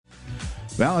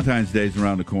Valentine's Day's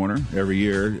around the corner every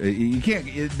year. You can't,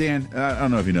 Dan, I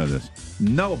don't know if you know this.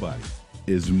 Nobody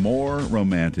is more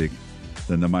romantic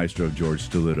than the maestro George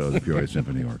Stolito of the Peoria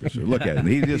Symphony Orchestra. Look at him.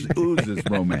 He just oozes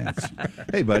romance.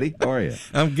 Hey, buddy. How are you?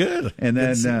 I'm good. And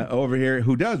then over here,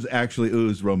 who does actually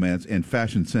ooze romance and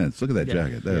fashion sense. Look at that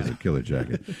jacket. That is a killer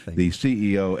jacket. The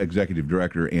CEO, Executive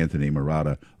Director, Anthony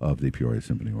Murata of the Peoria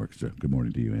Symphony Orchestra. Good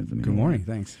morning to you, Anthony. Good morning.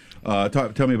 Thanks.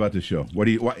 Tell me about this show.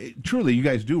 Truly, you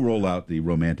guys do roll out the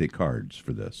romantic cards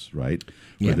for this, right?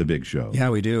 For the big show. Yeah,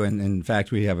 we do. And in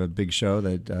fact, we have a big show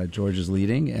that George is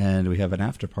leading, and we have an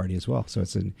after party as well. So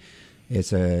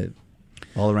it's a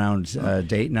all around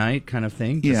date night kind of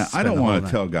thing. Yeah, I don't want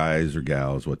to tell guys or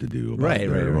gals what to do about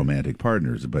their romantic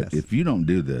partners, but if you don't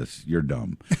do this, you're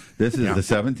dumb. This is the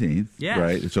 17th,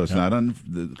 right? So it's not on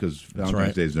because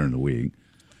Valentine's Day is during the week.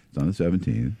 It's on the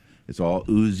 17th. It's all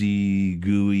oozy,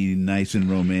 gooey, nice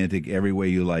and romantic, every way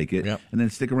you like it. Yep. And then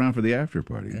stick around for the after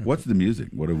party. Yeah. What's the music?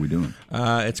 What are we doing?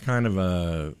 It's kind of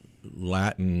a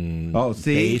Latin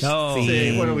theme.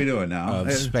 What are we doing now?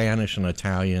 Of Spanish and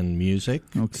Italian music.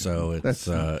 Okay. So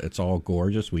it's all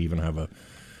gorgeous. We even have a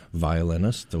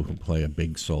violinist who will play a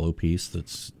big solo piece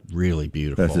that's really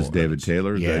beautiful. That's David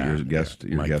Taylor? Is that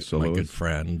your guest soloist? My good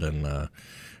friend.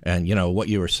 And you know, what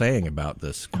you were saying about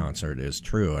this concert is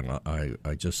true. And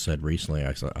I just said recently,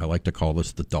 I like to call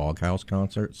this the doghouse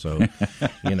concert. So,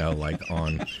 you know, like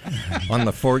on the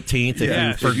 14th,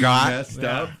 if you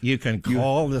forgot, you can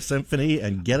call the Symphony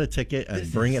and get a ticket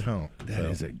and bring it home. That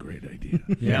is a great idea.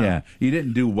 Yeah. You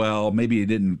didn't do well. Maybe you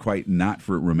didn't quite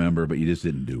remember, but you just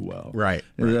didn't do well. Right.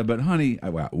 But honey,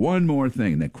 one more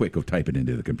thing. Then quick, go type it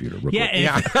into the computer.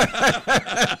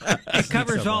 It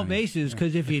covers all bases,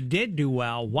 because if you did do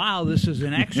well, wow, this is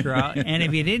an extra, and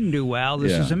if you didn't do well,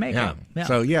 this is a makeup. Yeah.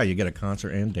 So you get a concert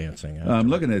and dancing. I'm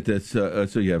looking at this. So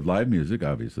you have live music,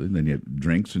 obviously, and then you have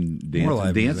drinks and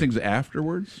dancing. Dancing's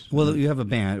afterwards. Well, you have a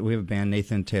band. We have a band,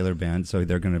 Nathan Taylor Band, so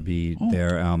they're going to be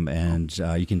there, and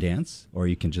you can dance or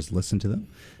you can just listen to them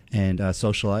and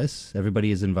socialize.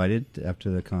 Everybody is invited after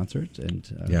the concert, and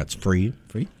it's free.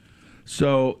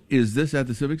 So, is this at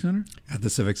the Civic Center? At the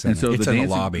Civic Center. And so it's in the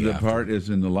lobby. The part is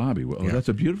in the lobby. Well, that's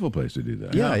a beautiful place to do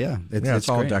that. Yeah. It's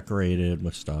all decorated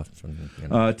with stuff.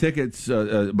 And, tickets,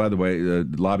 by the way,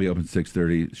 the lobby opens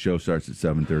 6:30. Show starts at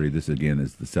 7:30. This, again,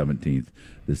 is the 17th.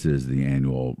 This is the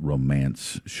annual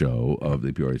romance show of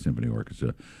the Peoria Symphony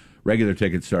Orchestra. Regular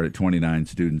tickets start at $29,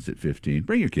 students at $15.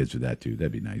 Bring your kids to that too.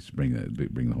 That'd be nice. Bring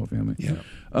the whole family. Yeah.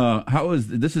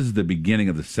 This is the beginning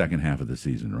of the second half of the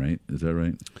season, right? Is that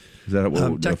right? Is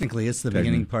that technically it's the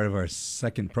beginning part of our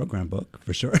second program book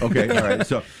for sure. Okay, all right.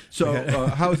 So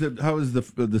how has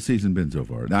the season been so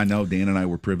far? I know Dan and I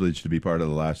were privileged to be part of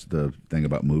the last thing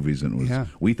about movies, and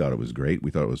we thought it was great. We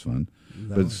thought it was fun.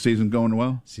 But the season going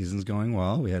well? Season's going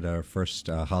well. We had our first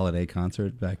holiday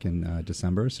concert back in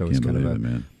December, so it was kind of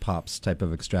a Pops type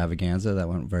of extravaganza that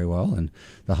went very well. And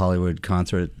the Hollywood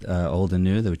concert, Old and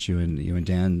New, which you and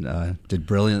Dan did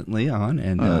brilliantly on.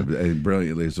 And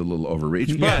brilliantly is a little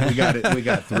overreach, but we got it. We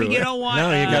got through it. You know what? No,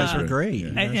 you guys were great.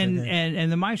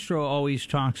 And the maestro always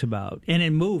talks about, and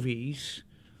in movies,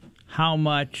 how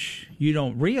much you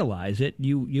don't realize it.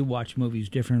 You watch movies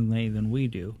differently than we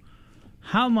do.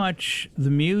 How much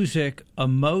the music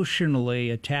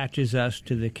emotionally attaches us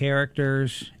to the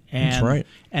characters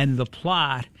and the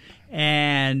plot.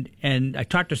 And I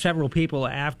talked to several people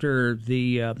after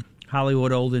the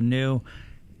Hollywood Old and New,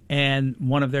 and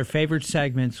one of their favorite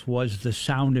segments was the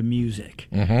sound of music.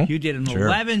 You did an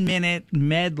 11-minute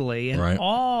medley, and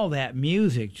all that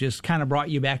music just kind of brought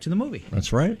you back to the movie.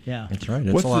 That's right. Yeah. That's right.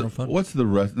 It's a lot of fun. What's the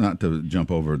rest, not to jump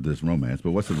over this romance,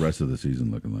 but what's the rest of the season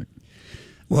looking like?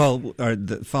 Well,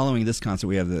 following this concert,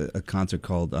 we have a concert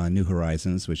called New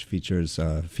Horizons, which features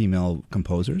female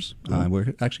composers.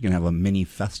 We're actually going to have a mini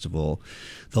festival.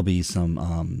 There'll be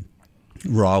some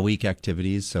Raw Week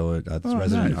activities, so it's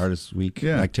Resident Artist Week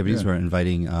activities. We're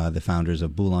inviting the founders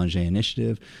of Boulanger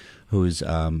Initiative, who's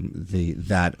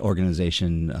that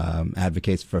organization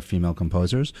advocates for female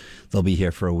composers. They'll be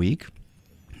here for a week,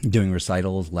 doing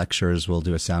recitals, lectures. We'll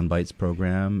do a Sound Bites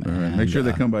program. And, make sure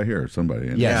they come by here,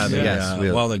 somebody. Yes.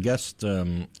 Well, the guest,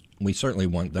 we certainly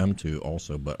want them to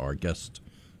also, but our guest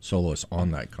soloist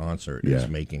on that concert is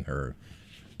making her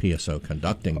PSO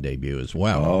conducting debut as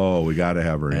well. Oh, we got to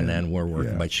have her in. And then we're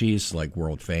working, but she's like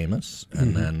world famous.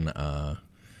 And then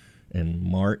in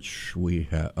March we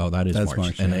have, that's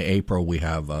March. And in April we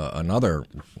have another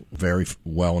very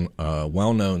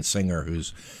well-known singer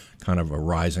who's kind of a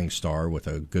rising star with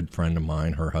a good friend of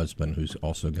mine, her husband, who's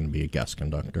also going to be a guest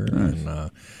conductor. Nice.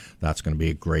 And that's going to be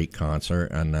a great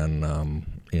concert. And then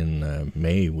in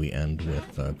May we end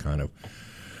with kind of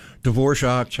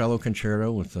Dvorak cello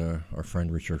concerto with our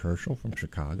friend Richard Herschel from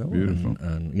Chicago. Beautiful.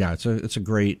 And yeah, it's a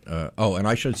great. And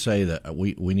I should say that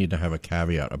we need to have a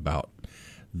caveat about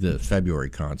the February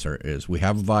concert. Is we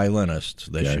have a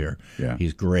violinist this year. Yeah.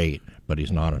 He's great, but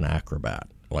he's not an acrobat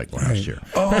like last year.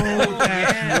 Oh,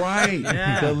 that's right.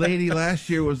 Yeah. The lady last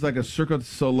year was like a Cirque du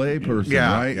Soleil person,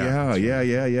 right?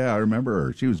 Yeah. I remember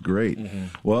her. She was great. Mm-hmm.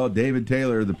 Well, David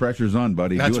Taylor, the pressure's on,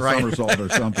 buddy. That's Do a right. somersault or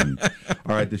something.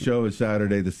 All right, the show is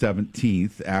Saturday the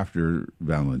 17th after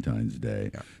Valentine's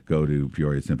Day. Yeah. Go to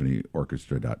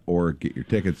PeoriaSymphonyOrchestra.org. Get your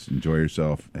tickets. Enjoy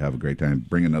yourself. Have a great time.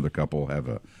 Bring another couple. Have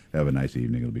a nice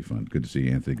evening. It'll be fun. Good to see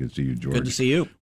you, Anthony. Good to see you, George. Good to see you.